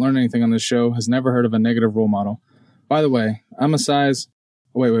they don't learn anything on this show has never heard of a negative role model. By the way, I'm a size...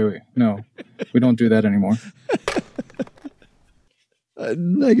 Wait. No, we don't do that anymore. A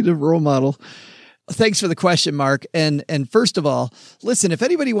negative role model. Thanks for the question, Mark. And first of all, listen, if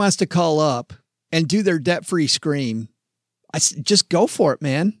anybody wants to call up and do their debt-free scream, just go for it,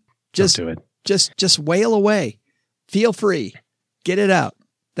 man. Just do it. Just wail away. Feel free. Get it out.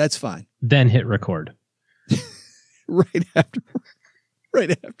 That's fine. Then hit record. Right afterwards.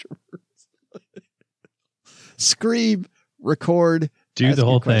 Scream, record. Do the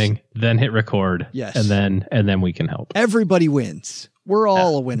whole thing, then hit record. Yes. And then we can help. Everybody wins. We're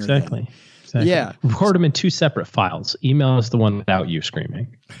all a winner. Exactly. Then. Exactly. Yeah. Record them in 2 separate files. Email is the one without you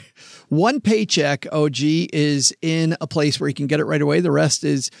screaming. One paycheck, OG, is in a place where he can get it right away. The rest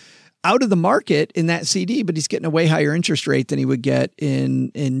is out of the market in that CD, but he's getting a way higher interest rate than he would get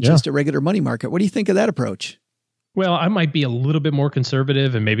in just a regular money market. What do you think of that approach? Well, I might be a little bit more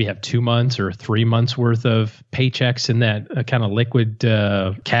conservative and maybe have 2 months or 3 months worth of paychecks in that kind of liquid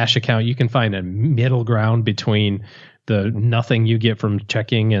cash account. You can find a middle ground between the nothing you get from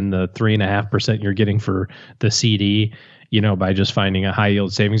checking and the 3.5% you're getting for the CD, by just finding a high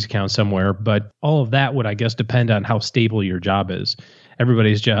yield savings account somewhere. But all of that would, I guess, depend on how stable your job is.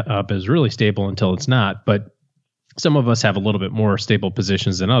 Everybody's job is really stable until it's not, but some of us have a little bit more stable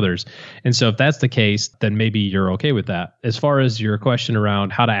positions than others. And so if that's the case, then maybe you're okay with that. As far as your question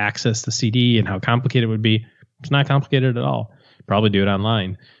around how to access the CD and how complicated it would be, it's not complicated at all. Probably do it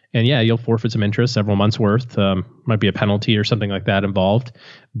online. And yeah, you'll forfeit some interest, several months worth. Might be a penalty or something like that involved.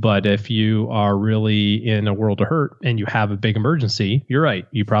 But if you are really in a world of hurt and you have a big emergency, you're right.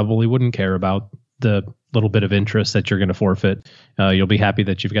 You probably wouldn't care about the little bit of interest that you're going to forfeit. You'll be happy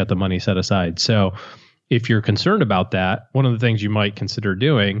that you've got the money set aside. So if you're concerned about that, one of the things you might consider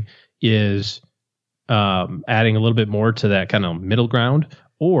doing is adding a little bit more to that kind of middle ground,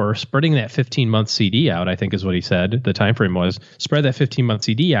 or spreading that 15-month CD out, I think is what he said. The time frame was spread that 15-month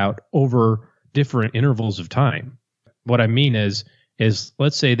CD out over different intervals of time. What I mean is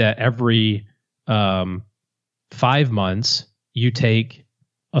let's say that every 5 months you take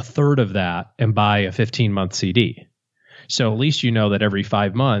a third of that and buy a 15-month CD. So at least you know that every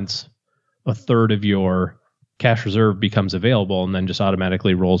 5 months, a third of your cash reserve becomes available and then just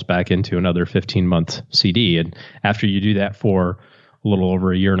automatically rolls back into another 15-month CD. And after you do that for a little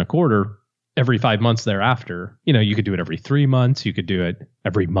over a year and a quarter, every 5 months thereafter, you could do it every 3 months. You could do it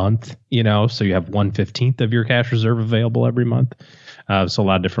every month, so you have 1/15 of your cash reserve available every month. So a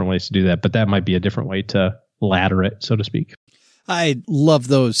lot of different ways to do that, but that might be a different way to ladder it, so to speak. I love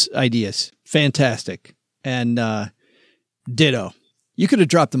those ideas. Fantastic. And ditto. You could have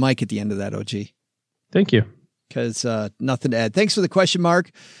dropped the mic at the end of that, OG. Thank you. Because nothing to add. Thanks for the question,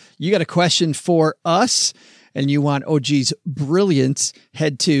 Mark. You got a question for us and you want OG's brilliance,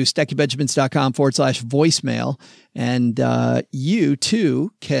 head to StackyBenjamins.com/voicemail. And you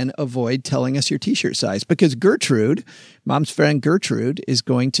too can avoid telling us your t-shirt size, because Gertrude, Mom's friend Gertrude, is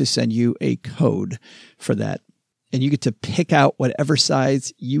going to send you a code for that. And you get to pick out whatever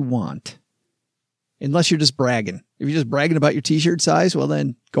size you want. Unless you're just bragging. If you're just bragging about your t-shirt size, well,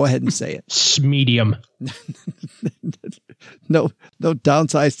 then go ahead and say it. Medium. No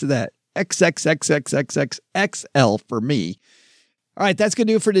downsize to that. XXXXXXXL for me. All right, that's going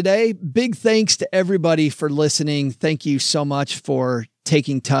to do it for today. Big thanks to everybody for listening. Thank you so much for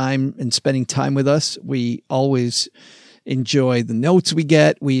taking time and spending time with us. We always enjoy the notes we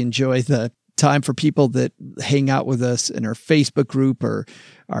get. We enjoy the time for people that hang out with us in our Facebook group or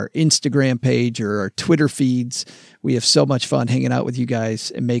our Instagram page or our Twitter feeds. We have so much fun hanging out with you guys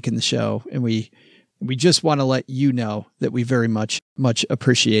and making the show. And we just want to let you know that we very much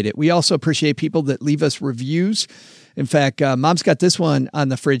appreciate it. We also appreciate people that leave us reviews. In fact, Mom's got this one on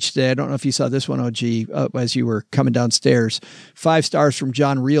the fridge today. I don't know if you saw this one, OG, as you were coming downstairs. 5 stars from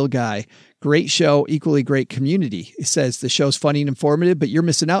John Real Guy. Great show, equally great community. It says the show's funny and informative, but you're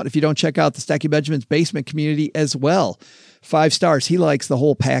missing out if you don't check out the Stacky Benjamins basement community as well. 5 stars. He likes the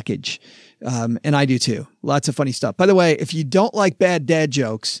whole package. And I do too. Lots of funny stuff. By the way, if you don't like bad dad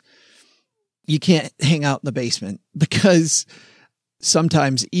jokes, you can't hang out in the basement, because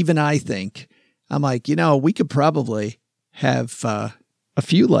sometimes even I think, I'm like, we could probably have a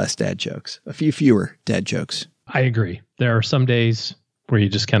few less dad jokes, a few fewer dad jokes. I agree. There are some days where you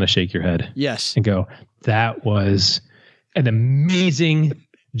just kind of shake your head. Yes. And go, that was an amazing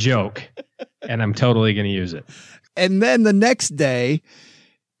joke. And I'm totally going to use it. And then the next day,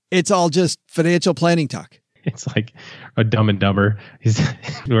 it's all just financial planning talk. It's like a Dumb and Dumber.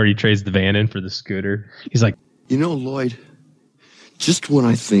 Where he trades the van in for the scooter. He's like, Lloyd, just when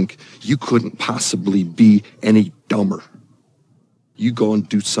I think you couldn't possibly be any dumber, you go and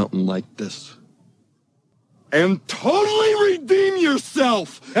do something like this and totally redeem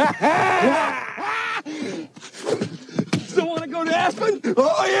yourself. Still want to go to Aspen?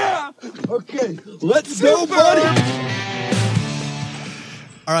 Oh, yeah. Okay, let's go, buddy.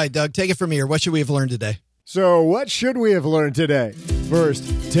 All right, Doug, take it from here. What should we have learned today? So what should we have learned today?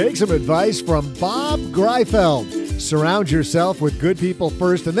 First, take some advice from Bob Greifeld. Surround yourself with good people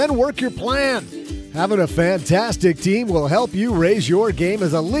first and then work your plan. Having a fantastic team will help you raise your game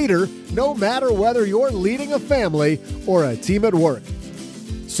as a leader, no matter whether you're leading a family or a team at work.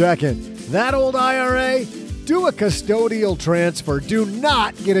 Second, that old IRA, Do a custodial transfer. Do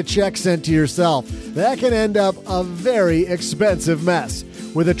not get a check sent to yourself. That can end up a very expensive mess.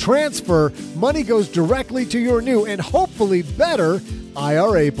 With a transfer, money goes directly to your new and hopefully better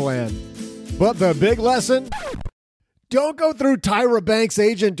IRA plan. But the big lesson? Don't go through Tyra Banks'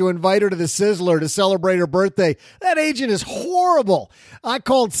 agent to invite her to the Sizzler to celebrate her birthday. That agent is horrible. I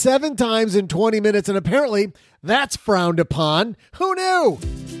called 7 times in 20 minutes, and apparently that's frowned upon. Who knew?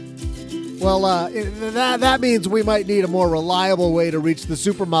 Well, that means we might need a more reliable way to reach the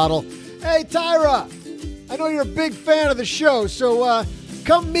supermodel. Hey, Tyra, I know you're a big fan of the show, so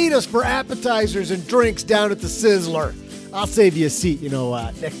come meet us for appetizers and drinks down at the Sizzler. I'll save you a seat,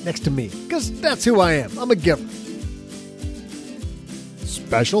 next to me, because that's who I am. I'm a giver.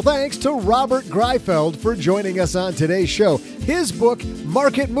 Special thanks to Robert Greifeld for joining us on today's show. His book,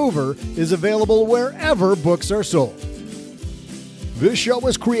 Market Mover, is available wherever books are sold. This show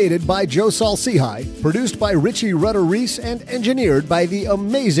was created by Joe Salsihai, produced by Richie Rutter-Reese, and engineered by the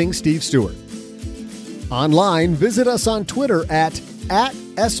amazing Steve Stewart. Online, visit us on Twitter at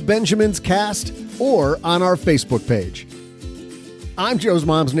SBenjaminsCast or on our Facebook page. I'm Joe's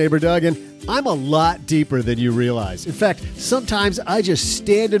mom's neighbor, Doug, and I'm a lot deeper than you realize. In fact, sometimes I just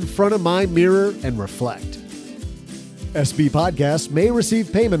stand in front of my mirror and reflect. SB Podcasts may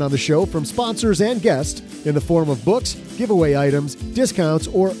receive payment on the show from sponsors and guests in the form of books, giveaway items, discounts,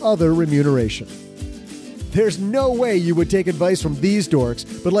 or other remuneration. There's no way you would take advice from these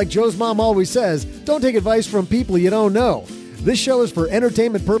dorks, but like Joe's mom always says, don't take advice from people you don't know. This show is for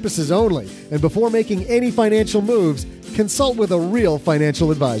entertainment purposes only, and before making any financial moves, consult with a real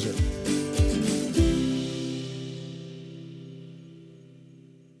financial advisor.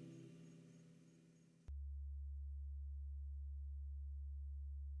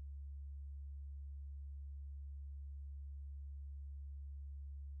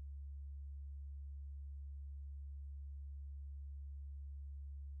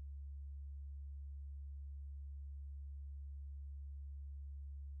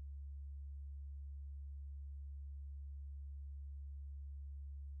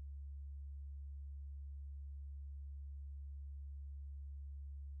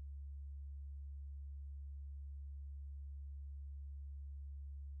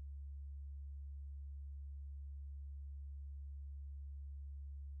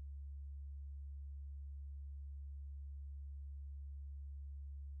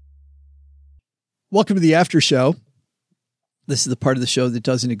 Welcome to the after show. This is the part of the show that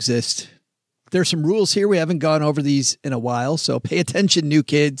doesn't exist. There's some rules here. We haven't gone over these in a while, so pay attention, new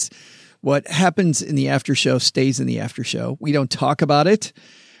kids. What happens in the after show stays in the after show. We don't talk about it.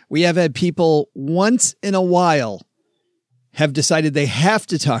 We have had people once in a while have decided they have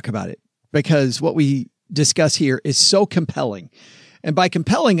to talk about it because what we discuss here is so compelling. And by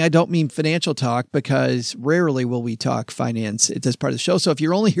compelling, I don't mean financial talk, because rarely will we talk finance at this part of the show. So if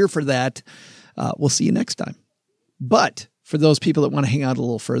you're only here for that, we'll see you next time. But for those people that want to hang out a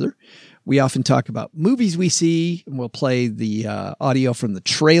little further, we often talk about movies we see, and we'll play the audio from the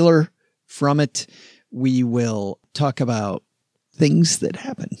trailer from it. We will talk about things that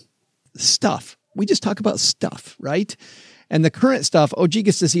happen, stuff. We just talk about stuff, right? And the current stuff, OG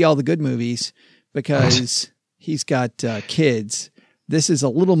gets to see all the good movies because he's got kids. This is a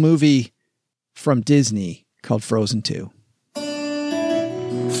little movie from Disney called Frozen 2.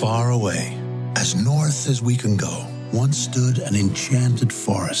 Far away, as north as we can go, once stood an enchanted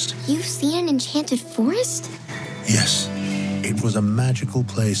forest. You've seen an enchanted forest? Yes, it was a magical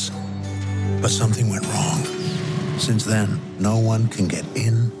place, but something went wrong. Since then, no one can get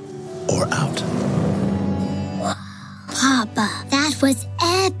in or out. Papa, that was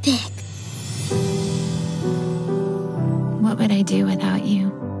epic. What would I do without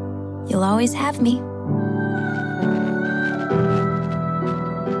you? You'll always have me.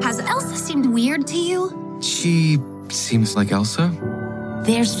 Has Elsa seemed weird to you? She seems like Elsa.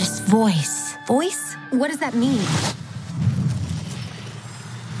 There's this voice. Voice? What does that mean?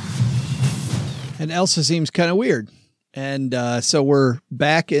 And Elsa seems kind of weird. And so we're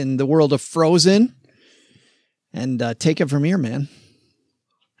back in the world of Frozen. And take it from here, man.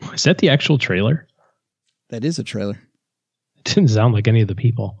 Is that the actual trailer? That is a trailer. It didn't sound like any of the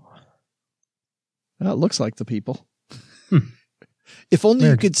people. Well, it looks like the people. If only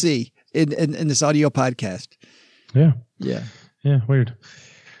weird. You could see in this audio podcast. Yeah. Yeah. Yeah, weird.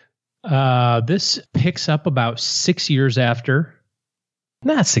 This picks up about 6 years after.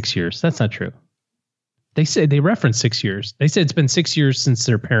 Not 6 years. That's not true. They reference 6 years. They said it's been 6 years since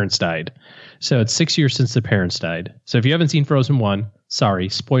their parents died. So it's 6 years since the parents died. So if you haven't seen Frozen 1, sorry,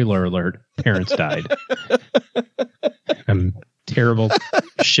 spoiler alert, parents died. Terrible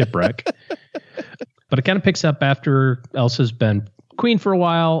shipwreck. But it kind of picks up after Elsa's been queen for a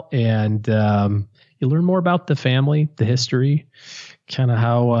while, and you learn more about the family, the history, kind of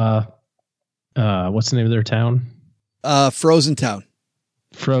how, what's the name of their town? Frozen Town.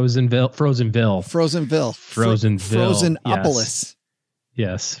 Frozenville. Frozenopolis.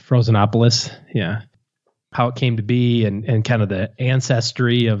 Yes. Frozenopolis. Yeah. How it came to be and kind of the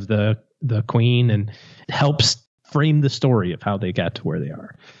ancestry of the queen, and helps frame the story of how they got to where they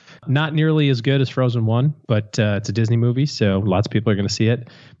are. Not nearly as good as Frozen 1, but it's a Disney movie, so lots of people are going to see it.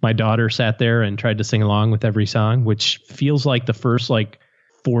 My daughter sat there and tried to sing along with every song, which feels like the first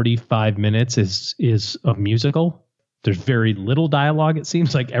 45 minutes is a musical. There's very little dialogue. It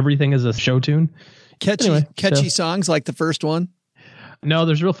seems like everything is a show tune. Catchy songs like the first one. No,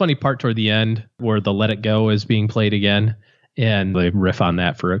 there's a real funny part toward the end where the Let It Go is being played again, and they riff on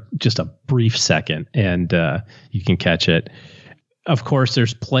that for just a brief second, and you can catch it. Of course,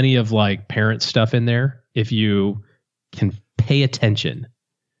 there's plenty of parent stuff in there. If you can pay attention,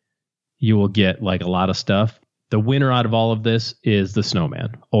 you will get a lot of stuff. The winner out of all of this is the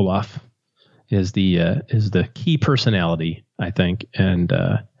snowman. Olaf is the key personality, I think, and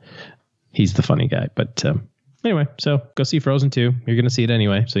he's the funny guy. But anyway, so go see Frozen 2. You're going to see it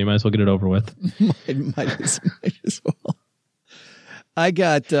anyway, so you might as well get it over with. might as well. I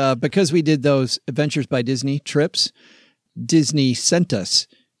got, because we did those Adventures by Disney trips, Disney sent us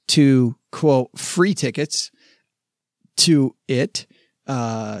to, quote, free tickets to it.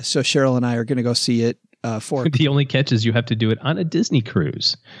 So Cheryl and I are going to go see it. The only catch is you have to do it on a Disney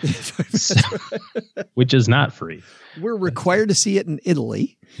cruise, which is not free. We're required to see it in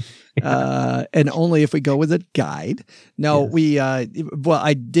Italy. And only if we go with a guide. No, yes.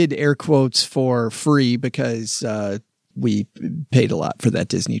 I did air quotes for free because we paid a lot for that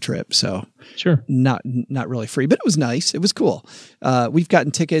Disney trip. So sure, not really free, but it was nice. It was cool. We've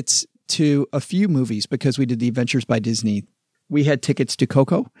gotten tickets to a few movies because we did the Adventures by Disney. We had tickets to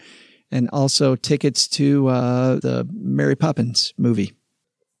Coco and also tickets to the Mary Poppins movie.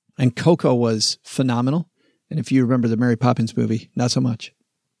 And Coco was phenomenal. And if you remember the Mary Poppins movie, not so much.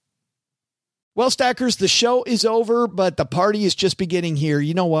 Well, Stackers, the show is over, but the party is just beginning here.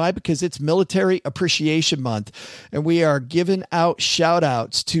 You know why? Because it's Military Appreciation Month, and we are giving out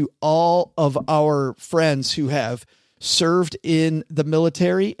shout-outs to all of our friends who have served in the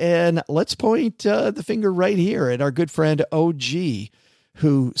military. And let's point the finger right here at our good friend OG,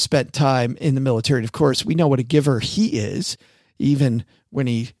 who spent time in the military. And, of course, we know what a giver he is, even when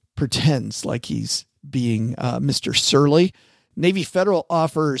he pretends like he's being Mr. Surly. Navy Federal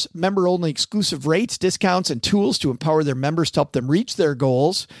offers member-only exclusive rates, discounts, and tools to empower their members to help them reach their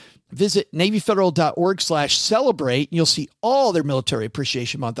goals. Visit NavyFederal.org/celebrate, and you'll see all their Military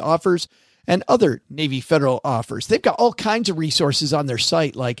Appreciation Month offers and other Navy Federal offers. They've got all kinds of resources on their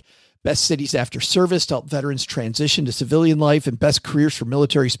site, like best cities after service to help veterans transition to civilian life and best careers for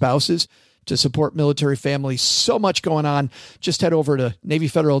military spouses to support military families. So much going on. Just head over to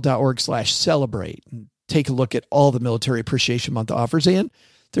NavyFederal.org/celebrate and take a look at all the Military Appreciation Month offers and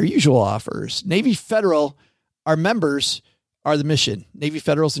their usual offers. Navy Federal, our members are the mission. Navy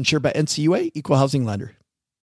Federal is insured by NCUA, Equal Housing Lender.